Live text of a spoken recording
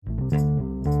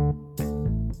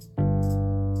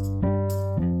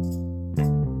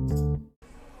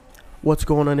What's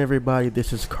going on, everybody?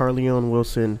 This is Carleon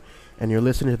Wilson, and you're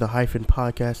listening to the Hyphen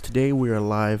Podcast. Today we are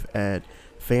live at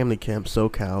Family Camp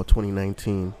SoCal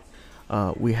 2019.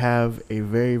 We have a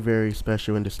very, very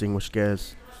special and distinguished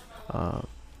guest,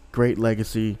 great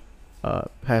legacy,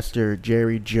 Pastor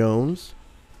Jerry Jones.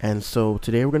 And so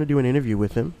today we're going to do an interview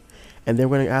with him, and then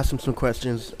we're going to ask him some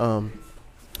questions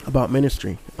about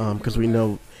ministry, because we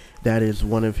know that is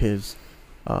one of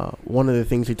the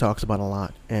things he talks about a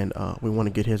lot, and we want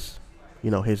to get his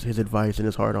advice and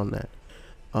his heart on that.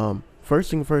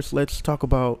 First thing first, let's talk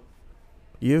about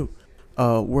you.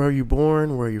 Where are you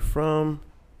born? Where are you from?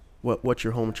 What's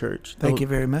your home church? Thank you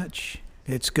very much.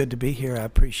 It's good to be here. I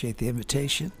appreciate the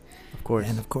invitation. Of course.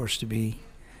 And of course, to be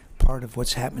part of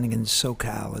what's happening in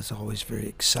SoCal is always very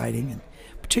exciting, and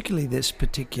particularly this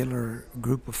particular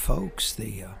group of folks,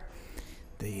 the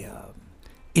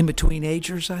in-between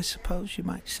agers, I suppose you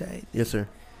might say. Yes, sir.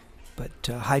 But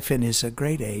Hyphen is a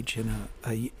great age, and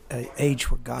a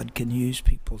age where God can use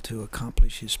people to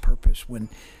accomplish His purpose when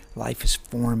life is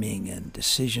forming and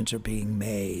decisions are being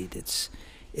made.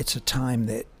 It's a time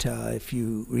that if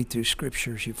you read through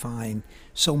scriptures, you find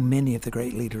so many of the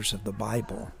great leaders of the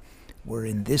Bible were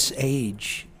in this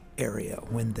age area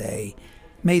when they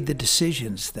made the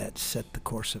decisions that set the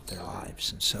course of their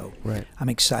lives. And so right. I'm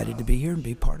excited to be here and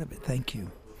be part of it. Thank you.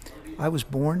 I was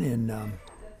born in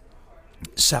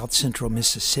South Central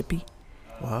Mississippi.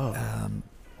 Wow.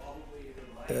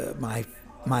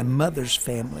 My mother's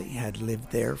family had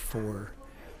lived there for,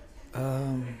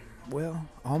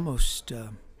 almost,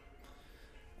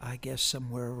 I guess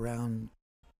somewhere around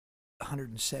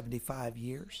 175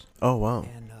 years. Oh, wow.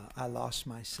 And I lost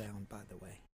my sound, by the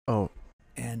way. Oh.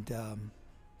 And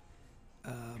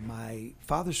my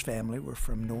father's family were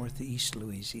from northeast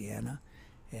Louisiana.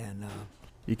 And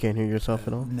you can't hear yourself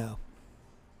at all? No.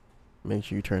 Make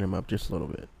sure you turn him up just a little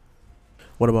bit.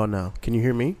 What about now? Can you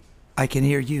hear me? I can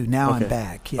hear you. Now okay. I'm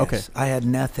back. Yes. Okay. I had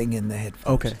nothing in the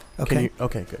headphones. Okay. Okay.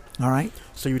 Okay, good. All right.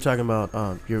 So you were talking about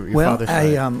your well, father's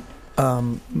side.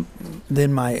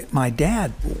 Then my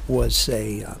dad was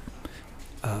a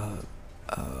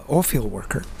oil field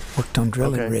worker, worked on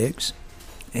drilling rigs,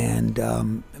 and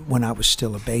when I was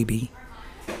still a baby,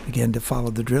 began to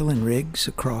follow the drilling rigs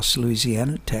across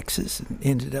Louisiana, Texas, and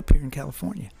ended up here in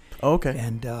California. Okay.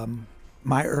 And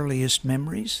my earliest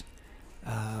memories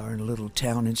are in a little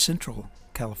town in central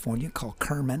California called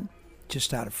Kerman,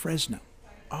 just out of Fresno.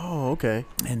 Oh, okay.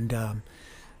 And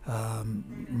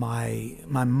my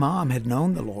mom had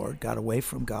known the Lord, got away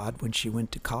from God when she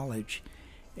went to college,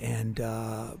 and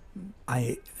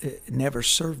I never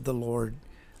served the Lord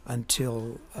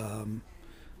until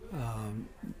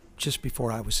just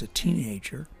before I was a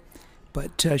teenager.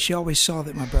 But she always saw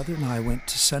that my brother and I went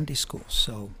to Sunday school,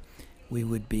 so we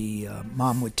would be,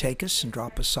 Mom would take us and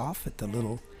drop us off at the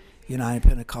little United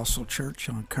Pentecostal Church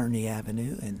on Kearney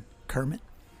Avenue in Kermit.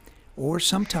 Or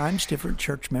sometimes different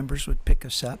church members would pick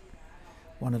us up.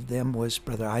 One of them was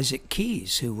Brother Isaac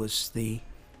Keys, who was the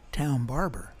town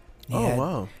barber. He had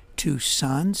wow. two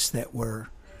sons that were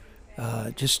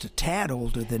just a tad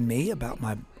older than me, about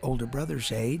my older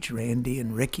brother's age, Randy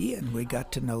and Ricky, and we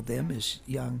got to know them as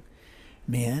young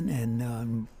men.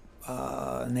 And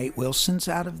Nate Wilson's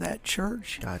out of that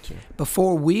church. Gotcha.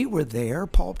 Before we were there,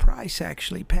 Paul Price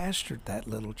actually pastored that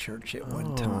little church at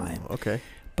one time. Okay.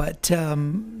 But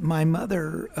my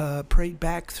mother prayed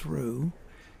back through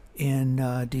in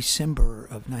December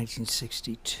of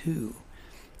 1962.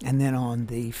 And then on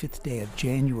the 5th day of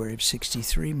January of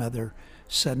 63, Mother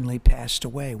suddenly passed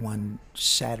away one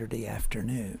Saturday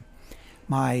afternoon.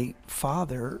 My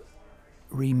father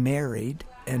remarried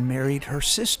and married her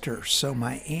sister, so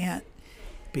my aunt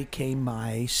became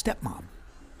my stepmom.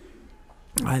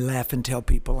 I laugh and tell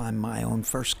people I'm my own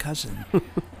first cousin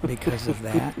because of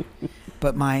that.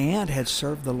 But my aunt had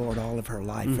served the Lord all of her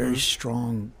life, very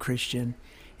strong Christian,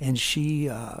 and she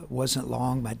wasn't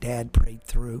long. My dad prayed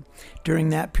through. During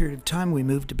that period of time, we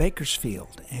moved to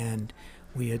Bakersfield, and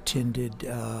we attended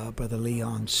Brother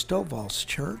Leon Stovall's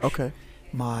church. Okay.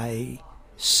 My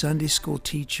Sunday school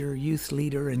teacher, youth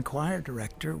leader, and choir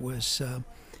director was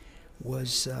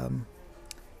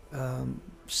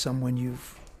someone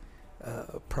you've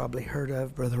probably heard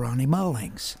of, Brother Ronnie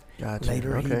Mullings. Gotcha.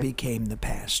 Later, okay. he became the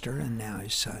pastor, and now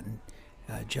his son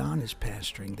John is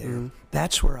pastoring there. Mm-hmm.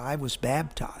 That's where I was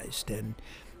baptized, and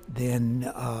then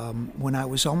when I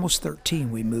was almost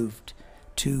 13, we moved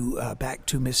back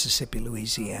to Mississippi,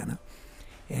 Louisiana,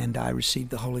 and I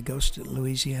received the Holy Ghost at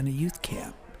Louisiana Youth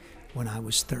Camp when I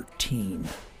was 13.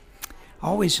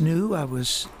 always knew I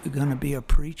was going to be a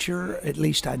preacher. At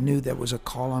least I knew there was a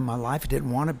call on my life. I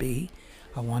didn't want to be.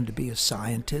 I wanted to be a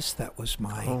scientist. That was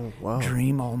my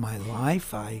dream all my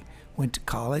life. I went to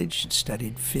college and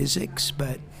studied physics,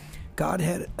 but God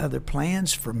had other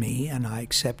plans for me, and I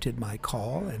accepted my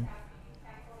call.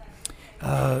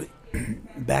 And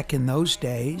back in those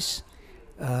days,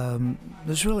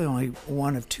 there's really only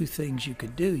one of two things you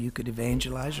could do. You could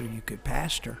evangelize or you could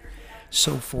pastor.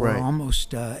 So for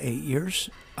almost 8 years,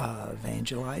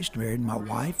 evangelized, married my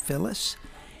wife, Phyllis,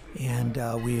 and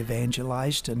we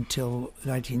evangelized until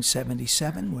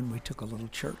 1977 when we took a little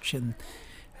church in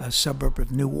a suburb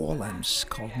of New Orleans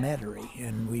called Metairie,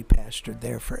 and we pastored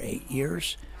there for 8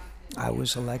 years. I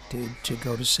was elected to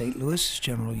go to St. Louis as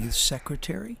General Youth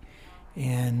Secretary,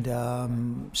 and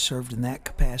served in that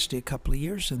capacity a couple of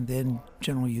years, and then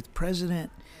General Youth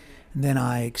President. And then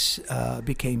I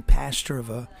became pastor of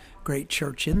a great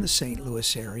church in the St.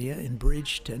 Louis area in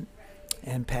Bridgeton,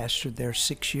 and pastored there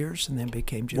 6 years, and then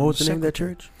became General Secretary. What was the name of that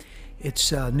church?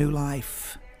 It's New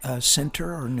Life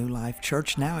Center or New Life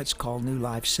Church. Now it's called New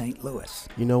Life St. Louis.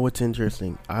 You know what's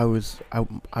interesting? I was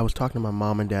talking to my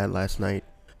mom and dad last night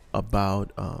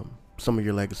about some of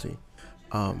your legacy.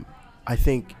 I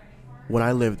think when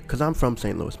I lived, because I'm from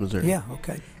St. Louis, Missouri. Yeah,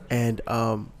 okay. And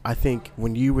I think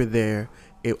when you were there,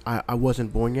 I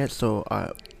wasn't born yet, so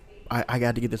I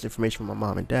got to get this information from my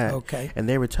mom and dad. Okay. And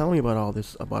they were telling me about all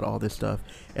this stuff,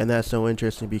 and that's so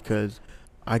interesting because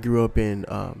I grew up in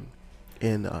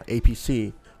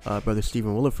APC, Brother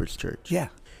Stephen Williford's church. Yeah.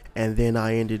 And then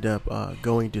I ended up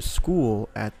going to school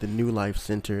at the New Life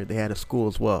Center. They had a school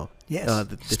as well. Yes,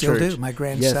 the still church. do. My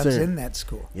grandson's Yes, sir. in that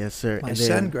school. Yes, sir. My and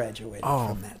son graduated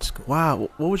from that school. Wow.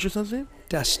 What was your son's name?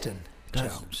 Dustin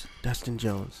Jones. Dustin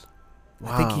Jones.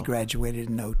 Wow. I think he graduated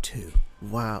in 2002.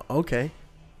 Wow. Okay.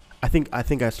 I think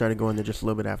I started going there just a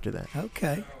little bit after that.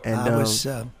 Okay. And I was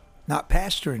not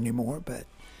pastor anymore, but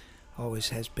always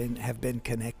have been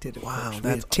connected. Of wow, course.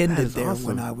 We attended there awesome.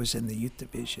 when I was in the youth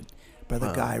division.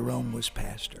 Brother Guy Rome was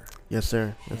pastor. Yes,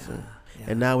 sir. Yes, sir. Yeah.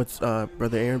 And now it's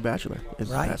Brother Aaron Batchelor is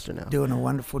pastor now. Doing a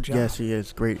wonderful job. Yes, he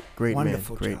is. Great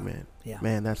wonderful man. Great job. man. Yeah.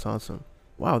 Man, that's awesome.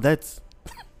 Wow, that's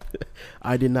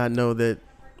I did not know that.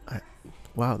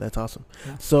 Wow, that's awesome.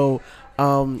 Yeah. So,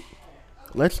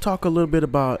 let's talk a little bit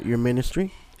about your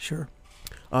ministry. Sure.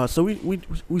 So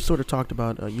we sort of talked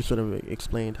about you sort of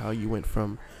explained how you went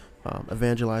from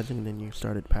evangelizing and then you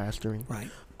started pastoring. Right.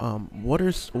 What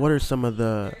are some of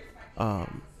the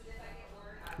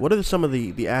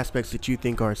the aspects that you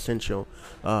think are essential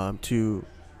to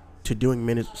doing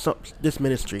this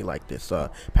ministry like this,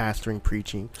 pastoring,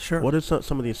 preaching? Sure. What are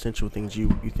some of the essential things you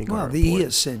think are important? Well, the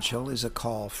essential is a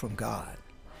call from God.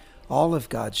 All of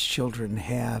God's children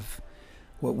have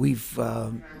what we've,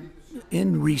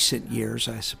 in recent years,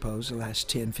 I suppose, the last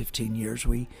 10, 15 years,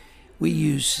 we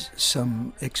use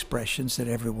some expressions that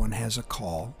everyone has a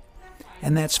call,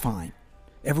 and that's fine.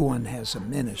 Everyone has a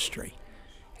ministry,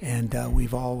 and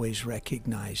we've always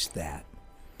recognized that.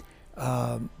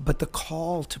 But the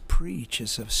call to preach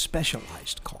is a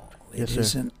specialized call. Yes,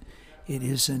 sir. It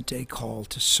isn't a call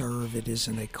to serve. It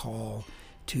isn't a call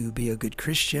to be a good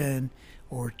Christian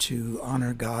or to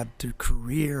honor God through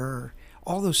career.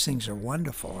 All those things are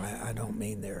wonderful. I don't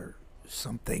mean they're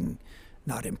something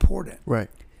not important. Right.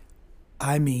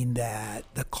 I mean that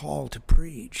the call to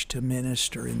preach, to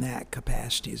minister in that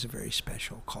capacity is a very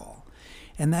special call.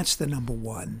 And that's the number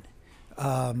one.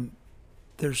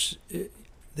 There's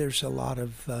a lot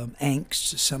of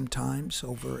angst sometimes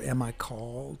over, am I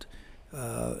called?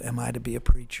 Am I to be a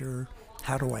preacher?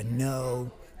 How do I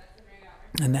know?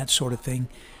 And that sort of thing.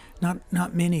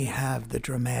 Not many have the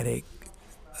dramatic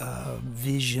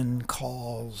vision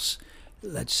calls,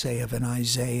 let's say, of an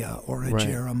Isaiah or a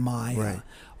Jeremiah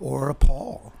or a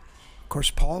Paul. Of course,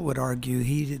 Paul would argue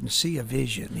he didn't see a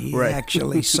vision. He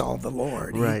actually saw the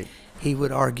Lord. He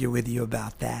would argue with you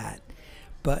about that.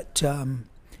 But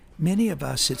many of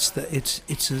us, it's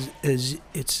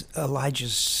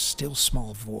Elijah's still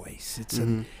small voice.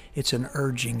 It's an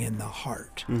urging in the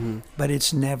heart, but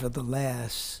it's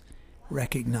nevertheless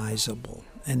recognizable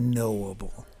and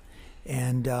knowable.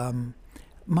 And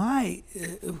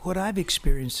what I've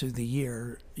experienced through the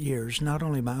years, not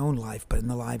only my own life, but in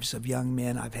the lives of young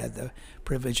men I've had the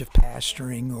privilege of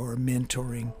pastoring or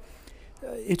mentoring,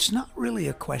 it's not really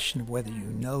a question of whether you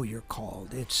know you're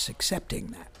called. It's accepting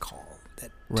that call.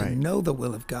 That to know the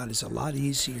will of God is a lot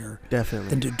easier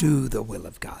than to do the will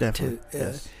of God.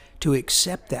 To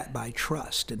accept that by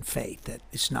trust and faith, that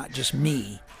it's not just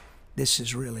me, this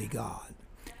is really God.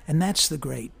 And that's the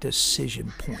great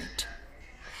decision point.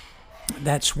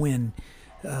 That's when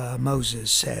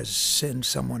Moses says, send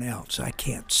someone else. I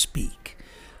can't speak.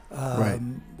 Right.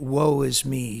 Woe is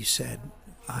me, said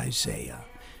Isaiah.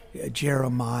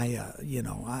 Jeremiah,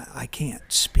 I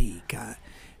can't speak.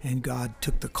 And God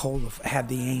had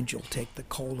the angel take the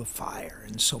coal of fire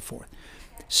and so forth.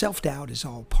 Self-doubt is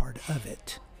all part of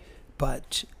it.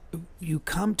 But you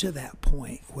come to that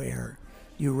point where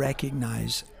you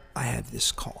recognize, I have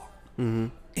this call. Mm-hmm.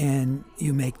 And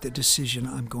you make the decision,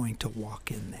 I'm going to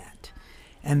walk in that.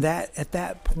 And that at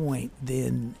that point,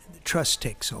 then trust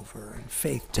takes over and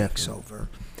faith takes over,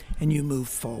 and you move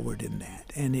forward in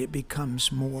that. And it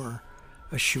becomes more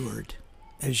assured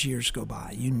as years go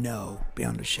by. You know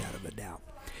beyond a shadow of a doubt.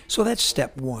 So that's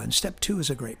step one. Step two is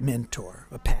a great mentor,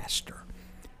 a pastor,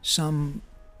 some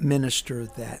minister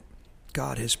that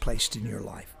God has placed in your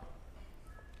life.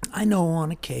 I know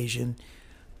on occasion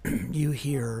you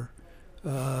hear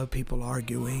people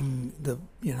arguing the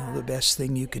best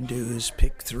thing you can do is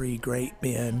pick 3 great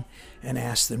men and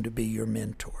ask them to be your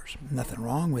mentors. Nothing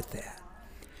wrong with that.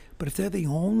 But if they're the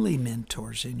only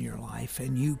mentors in your life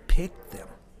and you pick them,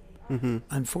 Mm-hmm.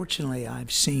 unfortunately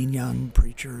I've seen young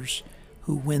preachers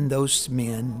who, when those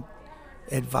men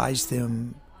advised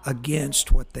them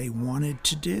against what they wanted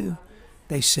to do,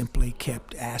 they simply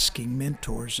kept asking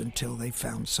mentors until they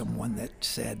found someone that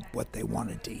said what they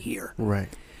wanted to hear. Right.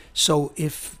 So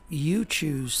if you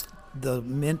choose the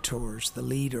mentors, the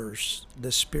leaders,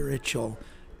 the spiritual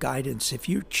guidance, if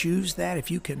you choose that, if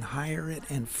you can hire it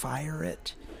and fire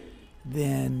it,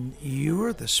 then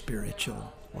you're the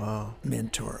spiritual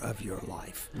mentor of your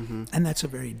life. Mm-hmm. And that's a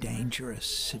very dangerous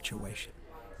situation.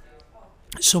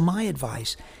 So my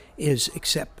advice is,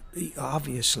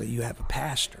 obviously you have a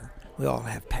pastor. We all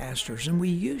have pastors, and we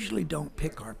usually don't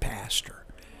pick our pastor.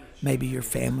 Maybe your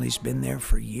family's been there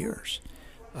for years.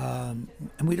 And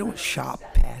we don't shop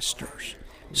pastors.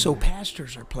 So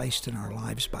pastors are placed in our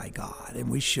lives by God, and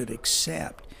we should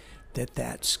accept that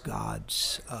that's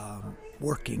God's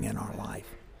working in our life.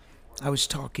 I was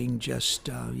talking just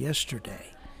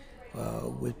yesterday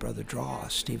with Brother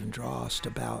Drost, Stephen Drost,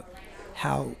 about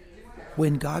how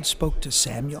when God spoke to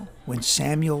Samuel, when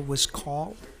Samuel was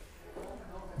called,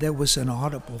 there was an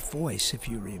audible voice, if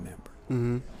you remember.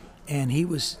 Mm-hmm.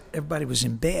 And everybody was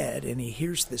in bed, and he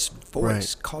hears this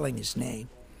voice calling his name.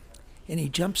 And he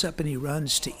jumps up and he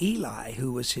runs to Eli,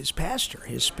 who was his pastor,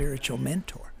 his spiritual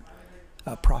mentor,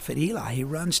 Prophet Eli. He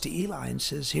runs to Eli and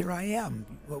says, here I am.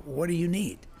 What do you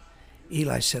need?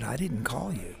 Eli said, I didn't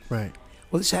call you. Right.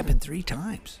 Well, this happened 3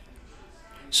 times.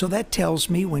 So that tells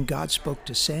me when God spoke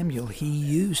to Samuel, he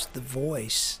used the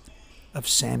voice of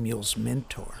Samuel's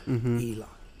mentor, Eli.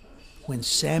 When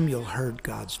Samuel heard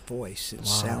God's voice, it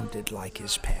sounded like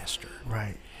his pastor.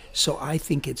 Right. So I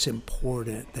think it's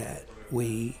important that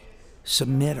we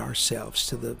submit ourselves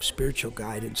to the spiritual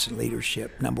guidance and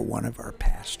leadership, number one, of our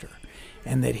pastor,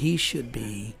 and that he should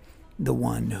be the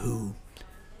one who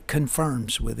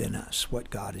confirms within us what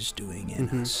God is doing in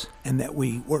us, and that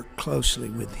we work closely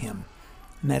with him.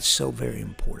 And that's so very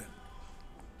important.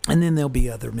 And then there'll be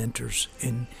other mentors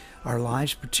in our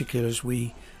lives, particularly as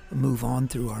we move on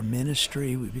through our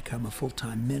ministry. We become a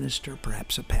full-time minister,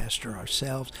 perhaps a pastor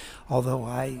ourselves. Although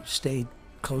I stayed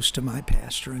close to my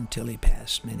pastor until he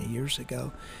passed many years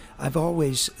ago, I've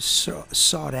always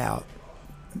sought out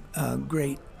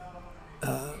great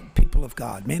people of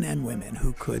God, men and women,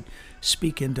 who could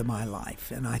speak into my life,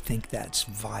 and I think that's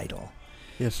vital.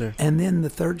 Yes, sir. And then the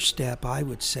third step, I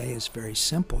would say, is very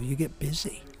simple. You get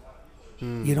busy.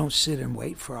 You don't sit and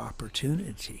wait for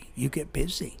opportunity. You get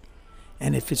busy.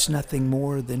 And if it's nothing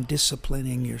more than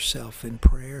disciplining yourself in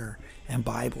prayer and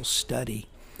Bible study,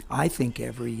 I think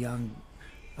every young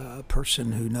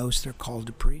person who knows they're called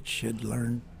to preach should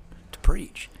learn to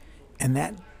preach. And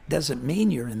that doesn't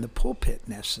mean you're in the pulpit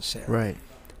necessarily. Right.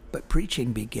 But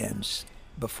preaching begins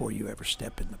before you ever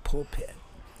step in the pulpit.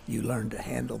 You learn to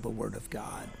handle the Word of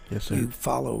God. Yes, sir. You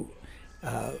follow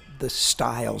the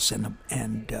styles and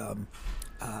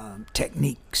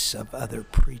techniques of other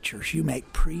preachers. You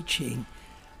make preaching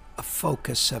a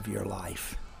focus of your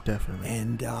life. Definitely.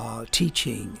 And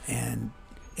teaching and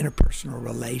interpersonal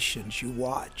relations. You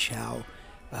watch how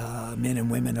men and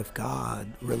women of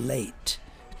God relate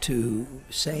to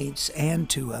saints and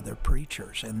to other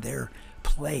preachers, and their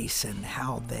place and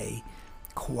how they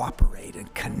cooperate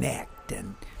and connect,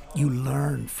 and you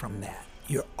learn from that.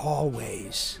 You're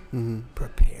always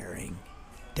preparing.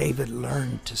 David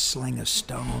learned to sling a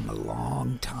stone a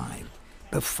long time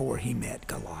before he met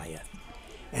Goliath.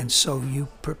 And so you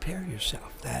prepare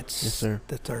yourself. That's the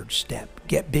third step.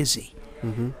 Get busy.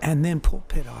 And then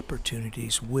pulpit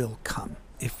opportunities will come.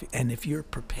 If you're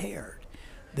prepared,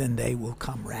 then they will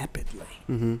come rapidly,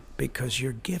 Mm-hmm. because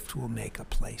your gift will make a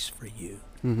place for you.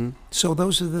 Mm-hmm. So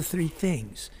those are the three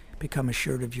things. Become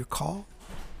assured of your call,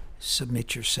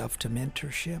 submit yourself to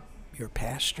mentorship, your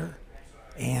pastor,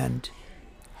 and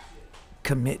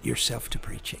commit yourself to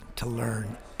preaching, to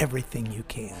learn everything you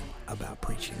can about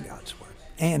preaching God's Word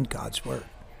and God's Word.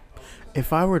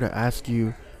 If I were to ask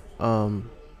you,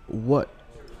 what,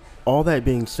 all that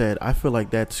being said, I feel like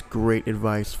that's great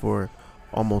advice for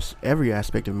almost every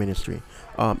aspect of ministry.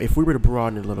 If we were to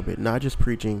broaden it a little bit, not just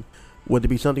preaching, would there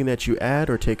be something that you add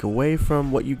or take away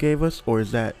from what you gave us, or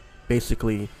is that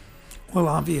basically? Well,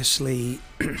 obviously,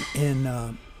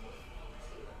 in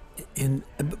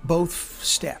both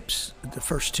steps, the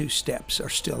first two steps are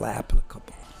still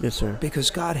applicable, Yes, sir.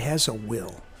 because God has a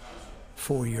will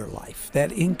for your life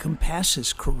that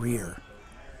encompasses career,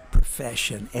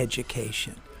 profession,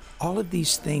 education. All of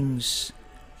these things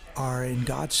are in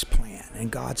God's plan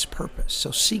and God's purpose.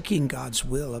 So seeking God's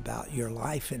will about your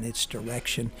life and its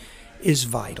direction is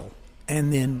vital.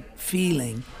 And then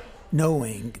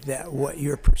knowing that what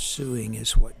you're pursuing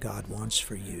is what God wants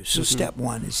for you. So step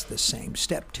one is the same.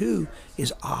 Step two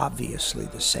is obviously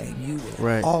the same. You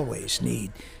will always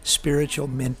need spiritual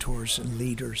mentors and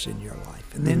leaders in your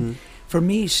life. And then for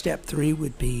me, step three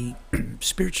would be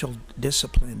spiritual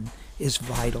discipline is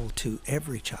vital to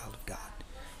every child of God.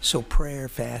 So prayer,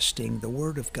 fasting, the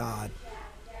Word of God,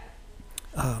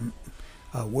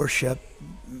 worship,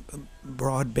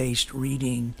 broad-based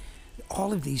reading,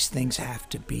 all of these things have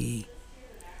to be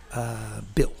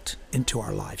built into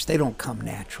our lives. They don't come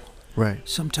natural. Right.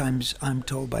 Sometimes I'm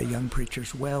told by young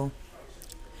preachers, well,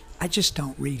 I just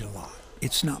don't read a lot.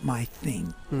 It's not my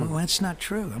thing. Well, that's not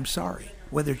true. I'm sorry.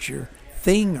 Whether it's your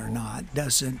thing or not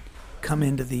doesn't come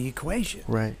into the equation.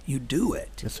 Right. You do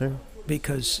it. Yes, sir.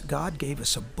 Because God gave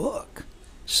us a book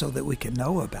so that we can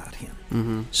know about Him.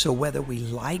 Mm-hmm. So whether we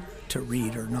like to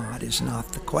read or not is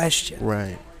not the question.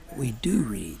 Right. We do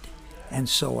read. And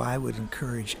so I would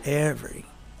encourage every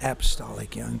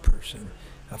apostolic young person,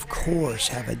 of course,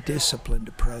 have a disciplined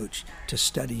approach to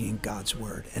studying God's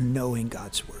Word and knowing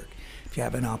God's Word. If you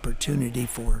have an opportunity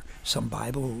for some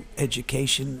Bible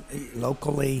education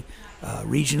locally,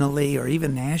 regionally, or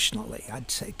even nationally,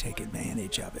 I'd say take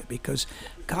advantage of it, because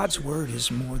God's Word is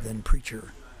more than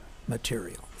preacher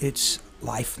material. It's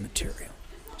life material.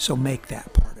 So make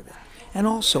that part of it. And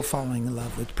also falling in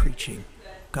love with preaching.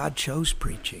 God chose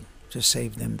preaching to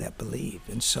save them that believe.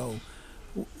 And so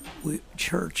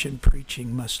church and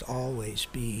preaching must always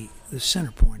be the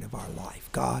center point of our life.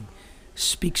 God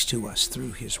speaks to us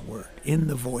through His Word in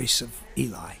the voice of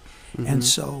Eli. And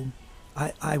so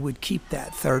I would keep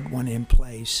that third one in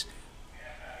place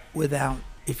without,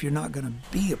 if you're not going to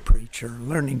be a preacher,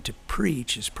 learning to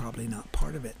preach is probably not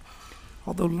part of it.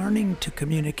 Although learning to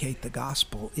communicate the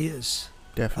gospel is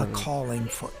Definitely. a calling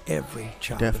for every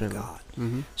child Definitely. of God.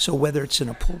 Mm-hmm. So whether it's in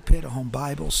a pulpit, a home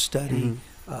Bible study,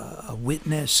 a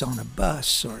witness on a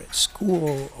bus or at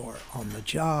school or on the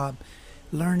job,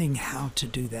 learning how to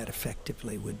do that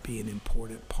effectively would be an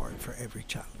important part for every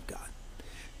child of God.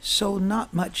 So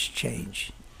not much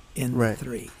change in the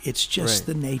three. It's just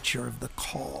the nature of the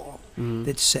call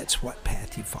that sets what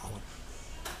path you follow.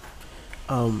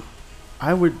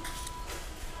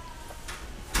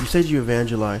 You said you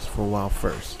evangelized for a while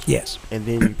first. Yes. And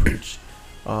then you preached.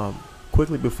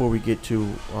 Quickly before we get to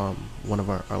one of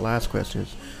our last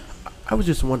questions, I was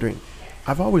just wondering,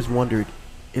 I've always wondered,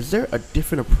 is there a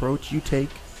different approach you take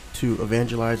to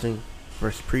evangelizing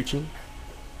versus preaching?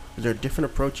 Is there a different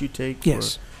approach you take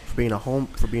Yes. for being a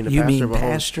pastor You mean of a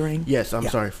home? pastoring? Yes, I'm Yeah.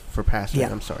 sorry for pastoring. Yeah.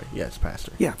 I'm sorry. Yes,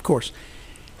 pastor. Yeah, of course.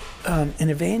 An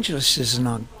evangelist is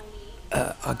an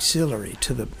auxiliary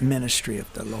to the ministry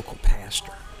of the local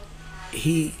pastor.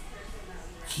 He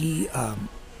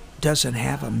doesn't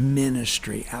have a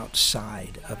ministry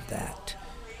outside of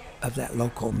that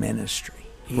local ministry.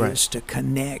 He is to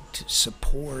connect,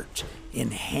 support,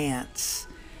 enhance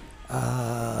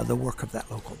the work of that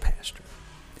local pastor.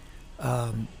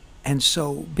 And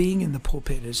so being in the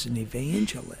pulpit as an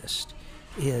evangelist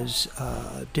is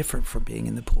different from being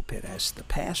in the pulpit as the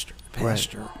pastor. The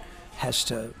pastor has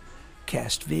to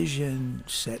cast vision,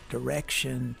 set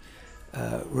direction,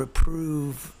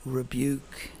 reprove,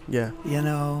 rebuke. Yeah. You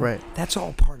know? Right. That's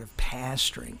all part of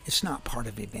pastoring. It's not part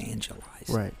of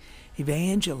evangelizing. Right.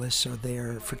 Evangelists are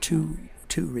there for two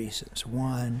reasons.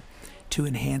 One, to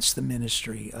enhance the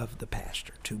ministry of the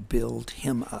pastor, to build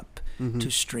him up, to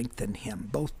strengthen him,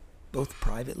 both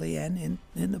privately and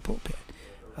in the pulpit.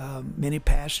 Many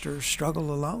pastors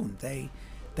struggle alone. They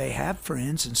have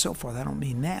friends and so forth. I don't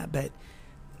mean that, but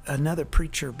another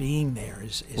preacher being there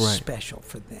is special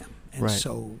for them. And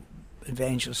so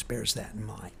evangelist bears that in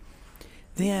mind.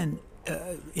 Then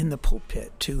in the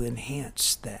pulpit, to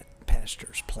enhance that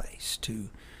pastor's place, to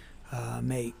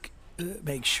make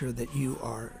sure that you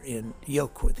are in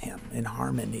yoke with him, in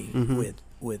harmony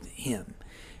with him,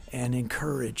 and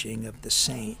encouraging of the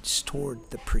saints toward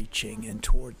the preaching and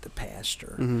toward the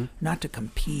pastor, not to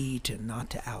compete and not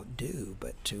to outdo,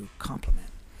 but to complement.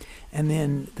 And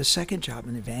then the second job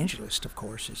of an evangelist, of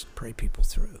course, is to pray people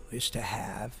through, is to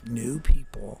have new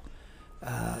people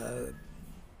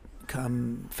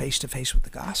come face to face with the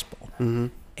gospel,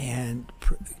 and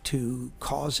to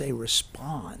cause a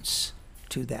response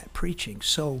to that preaching.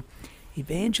 So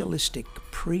evangelistic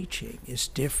preaching is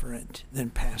different than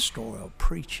pastoral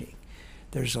preaching.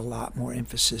 There's a lot more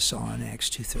emphasis on Acts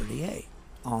 2:38,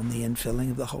 on the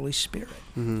infilling of the Holy Spirit,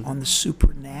 on the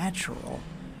supernatural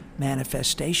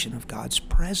manifestation of God's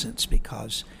presence,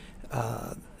 because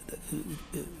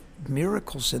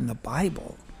miracles in the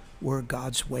Bible were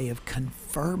God's way of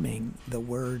confirming the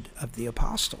word of the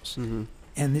apostles.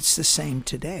 And it's the same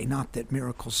today. Not that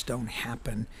miracles don't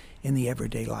happen in the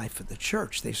everyday life of the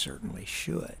church. They certainly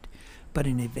should. But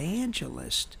an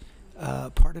evangelist,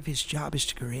 part of his job is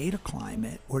to create a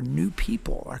climate where new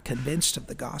people are convinced of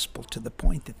the gospel to the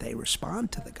point that they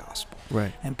respond to the gospel.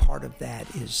 Right. And part of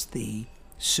that is the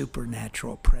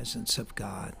supernatural presence of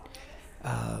God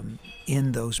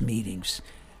in those meetings.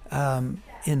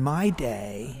 In my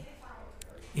day,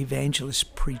 evangelists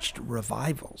preached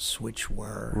revivals, which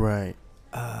were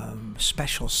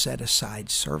special set-aside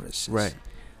services. Right.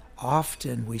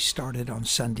 Often we started on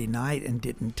Sunday night and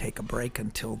didn't take a break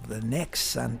until the next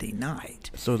Sunday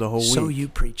night. So the whole week. So you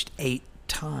preached 8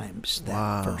 times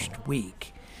that first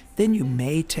week. Then you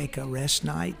may take a rest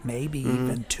night, maybe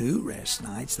even 2 rest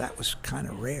nights. That was kind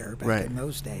of rare back in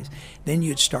those days. Then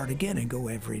you'd start again and go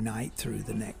every night through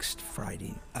the next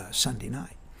Sunday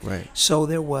night. Right. So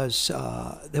there was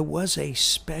a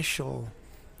special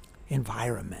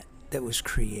environment that was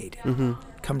created.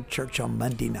 Come to church on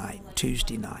Monday night,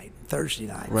 Tuesday night, Thursday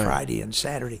night, Friday and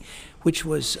Saturday, which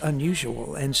was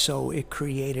unusual. And so it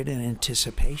created an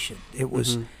anticipation. It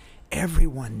was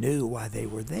everyone knew why they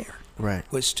were there. Right.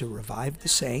 It was to revive the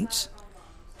saints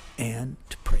and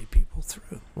to pray people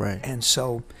through. Right. And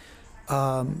so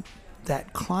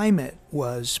that climate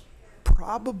was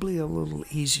probably a little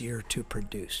easier to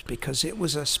produce because it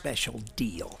was a special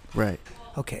deal. Right.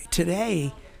 Okay,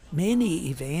 today many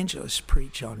evangelists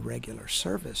preach on regular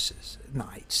services,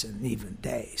 nights and even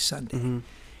days, Sunday.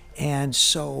 And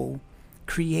so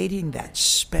creating that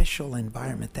special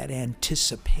environment, that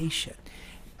anticipation,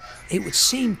 it would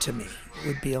seem to me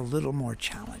would be a little more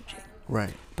challenging.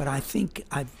 Right. But I think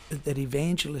that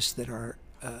evangelists that are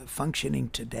functioning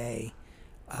today,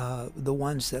 the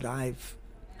ones that I've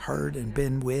heard and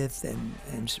been with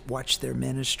and watched their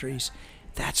ministries,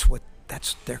 that's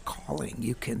their calling.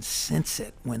 You can sense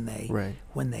it when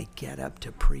they get up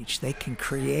to preach. They can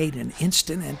create an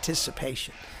instant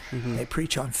anticipation. They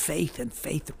preach on faith, and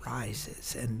faith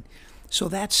rises. And so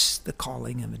that's the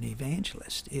calling of an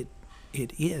evangelist. It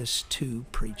is to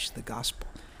preach the gospel.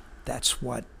 That's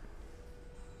what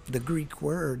the Greek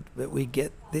word that we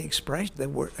get the expression, the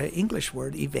word, English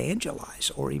word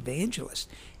evangelize or evangelist.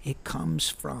 It comes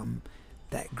from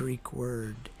that Greek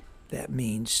word that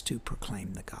means to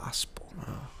proclaim the gospel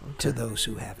to those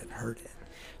who haven't heard it.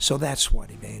 So that's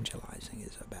what evangelizing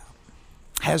is about.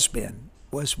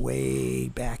 Was way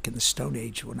back in the Stone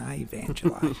Age when I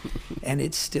evangelized, and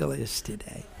it still is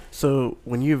today. So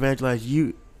when you evangelized,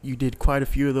 you did quite a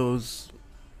few of those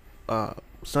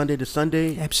Sunday to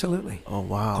Sunday? Absolutely. Oh,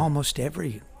 wow. Almost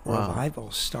every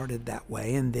revival started that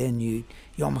way, and then you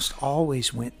almost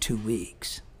always went 2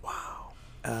 weeks.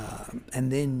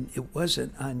 And then it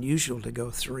wasn't unusual to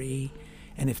go 3.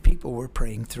 And if people were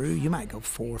praying through, you might go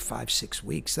 4, 5, 6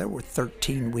 weeks. There were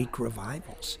 13-week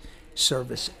revivals,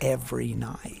 service every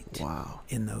night. Wow.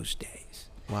 In those days.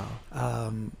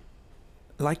 Wow.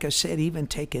 Like I said, even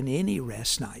taking any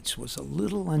rest nights was a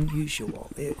little unusual.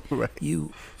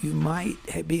 You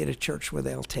might be at a church where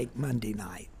they'll take Monday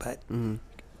night, but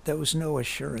there was no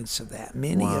assurance of that.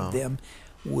 Many of them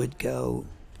would go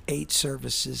 8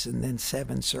 services and then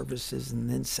 7 services and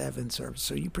then 7 services.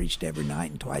 So you preached every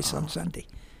night and twice on Sunday.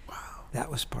 Wow.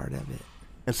 That was part of it.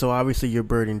 And so obviously your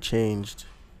burden changed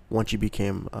once you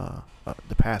became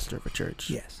the pastor of a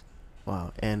church. Yes.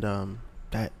 Wow. And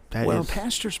that well, is...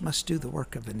 pastors must do the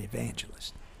work of an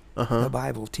evangelist. The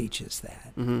Bible teaches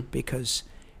that because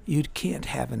you can't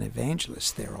have an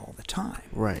evangelist there all the time.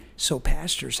 Right. So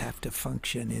pastors have to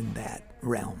function in that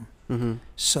realm.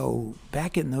 So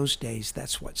back in those days,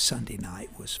 that's what Sunday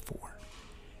night was for.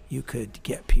 you could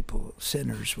get people,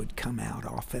 sinners would come out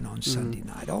often on Sunday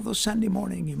night. Although Sunday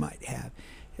morning you might have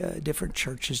different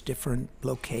churches, different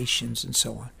locations, and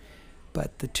so on.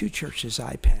 But the two churches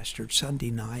I pastored,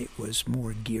 Sunday night was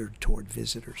more geared toward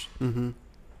visitors. Mm-hmm.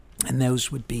 And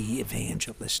those would be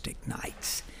evangelistic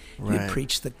nights. Right. You'd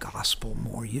preach the gospel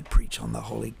more. You'd preach on the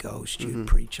Holy Ghost. You'd Mm-hmm.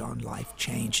 preach on life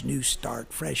change, new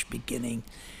start, fresh beginning,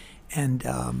 and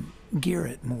gear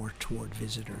it more toward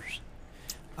visitors.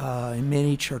 In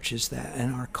many churches, that,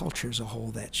 and our culture as a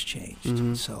whole, that's changed.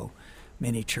 Mm-hmm. So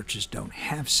many churches don't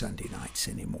have Sunday nights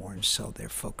anymore, and so they're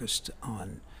focused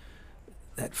on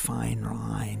that fine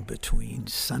line between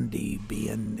Sunday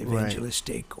being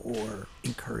evangelistic or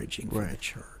encouraging for the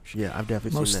church. Yeah, I've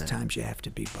definitely Most seen that. of the times you have to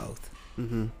be both.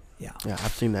 Mm-hmm. Yeah. Yeah,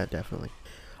 I've seen that definitely.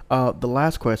 The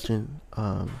last question.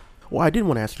 Well, I did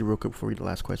want to ask you real quick before we do the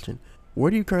last question. Where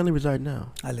do you currently reside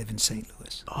now? I live in St.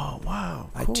 Louis. Oh, wow.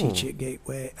 I Cool. teach at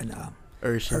Gateway and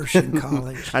Urshan. Urshan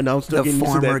College. I know, I'm still the getting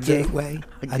used to former that, too. Gateway.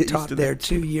 I get I used taught to there that,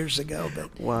 2 years ago,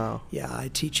 but Wow. yeah, I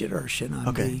teach at Urshan. I'm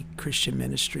Okay. the Christian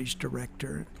Ministries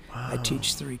director. Wow. I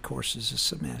teach 3 courses a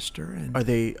semester. And Are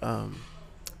they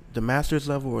the master's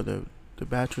level or the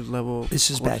bachelor's level?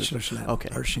 this is courses? bachelor's level. Okay.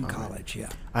 Urshan All right. College, yeah.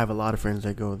 I have a lot of friends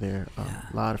that go there. Yeah.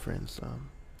 A lot of friends. Yeah.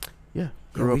 Yeah,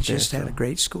 Grew we up there, just had so- a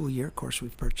great school year. Of course,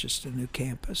 we've purchased a new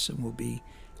campus, and we'll be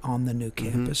on the new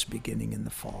campus beginning in the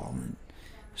fall. And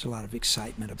there's a lot of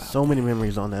excitement about So that. many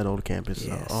memories on that old campus.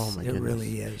 Yes, Oh my it goodness.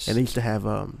 really is. And they used to have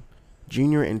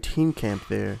junior and teen camp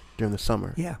there during the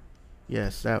summer. Yeah.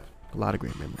 Yes, that a lot of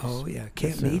great memories. Oh, yeah.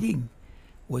 Camp sir. Meeting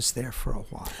was there for a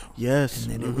while. Yes.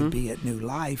 And then it would be at New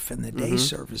Life, and the day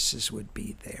services would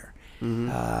be there.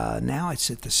 Now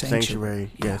it's at the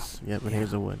Sanctuary. Yeah. Yes. Yep. In Yeah.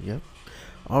 Hazelwood. Yep.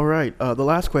 All right. The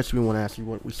last question we want to ask you,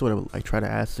 we sort of like try to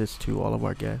ask this to all of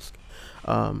our guests.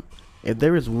 If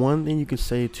there is one thing you could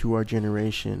say to our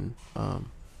generation,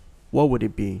 what would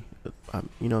it be?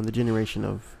 The generation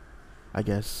of, I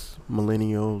guess,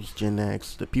 millennials, Gen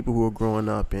X, the people who are growing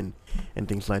up and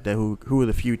things like that, who are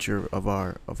the future of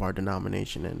our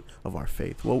denomination and of our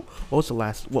faith. What's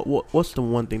the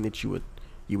one thing that you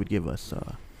would give us?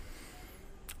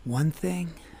 One thing,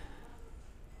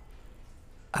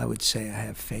 I would say I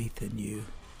have faith in you.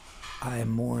 I am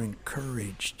more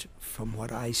encouraged from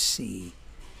what I see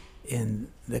in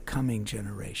the coming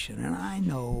generation. And I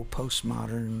know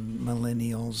postmodern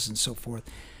millennials and so forth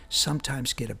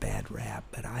sometimes get a bad rap,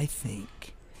 but I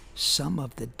think some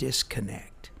of the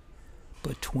disconnect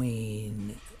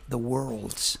between the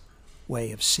world's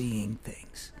way of seeing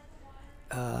things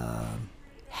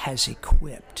has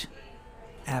equipped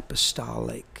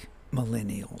apostolic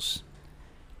millennials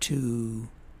to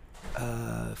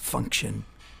function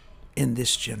in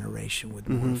this generation with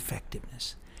more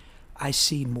effectiveness. I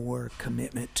see more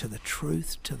commitment to the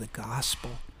truth, to the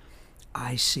gospel.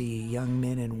 I see young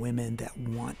men and women that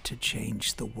want to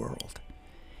change the world.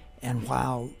 And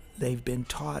while they've been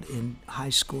taught in high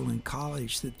school and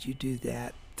college that you do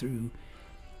that through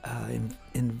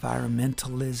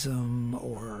environmentalism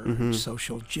or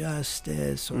social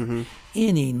justice or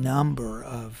any number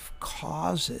of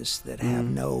causes that have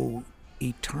no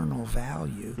eternal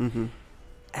value,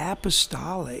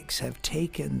 apostolics have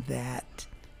taken that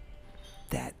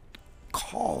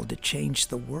call to change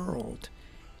the world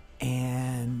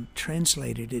and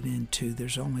translated it into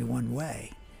there's only one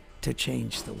way to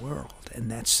change the world, and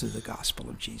that's through the gospel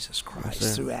of Jesus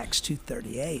Christ, through Acts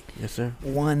 2:38. Yes, sir.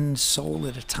 One soul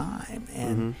at a time.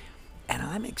 And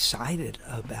I'm excited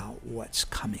about what's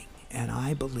coming. And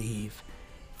I believe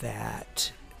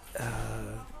that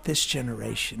this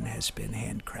generation has been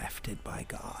handcrafted by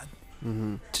God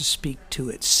to speak to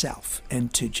itself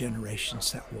and to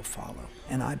generations that will follow.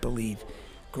 And I believe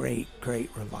great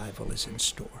revival is in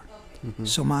store.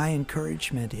 So my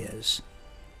encouragement is,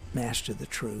 master the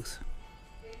truth,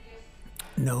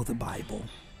 know the Bible,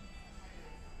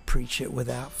 preach it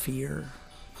without fear,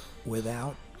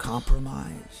 without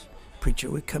compromise, preach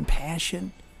it with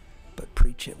compassion, but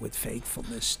preach it with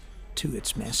faithfulness to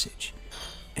its message,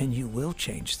 and you will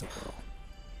change the world,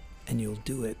 and you'll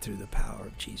do it through the power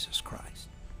of Jesus Christ.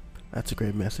 That's a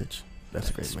great message.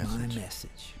 That's a great That's message. my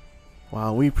message.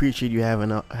 Wow, we appreciate you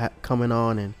coming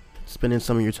on and spending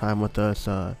some of your time with us,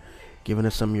 giving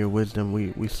us some of your wisdom.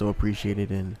 We so appreciate it,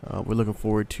 and we're looking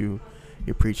forward to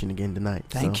your preaching again tonight.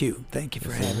 Thank you for Yes,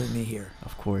 sir. having me here.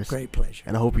 Of course. Great pleasure.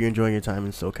 And I hope you're enjoying your time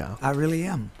in SoCal. I really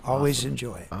am. Always Awesome.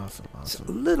 enjoy it. Awesome. It's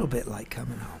a little bit like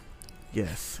coming home.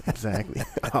 Yes, exactly.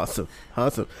 Awesome.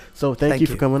 So thank you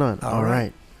for coming on. All All right.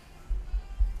 right.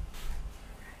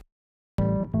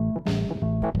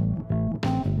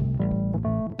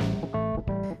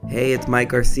 Hey, it's Mike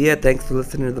Garcia. Thanks for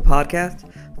listening to the podcast.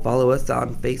 Follow us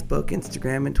on Facebook,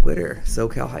 Instagram, and Twitter,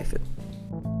 SoCal Hyphen.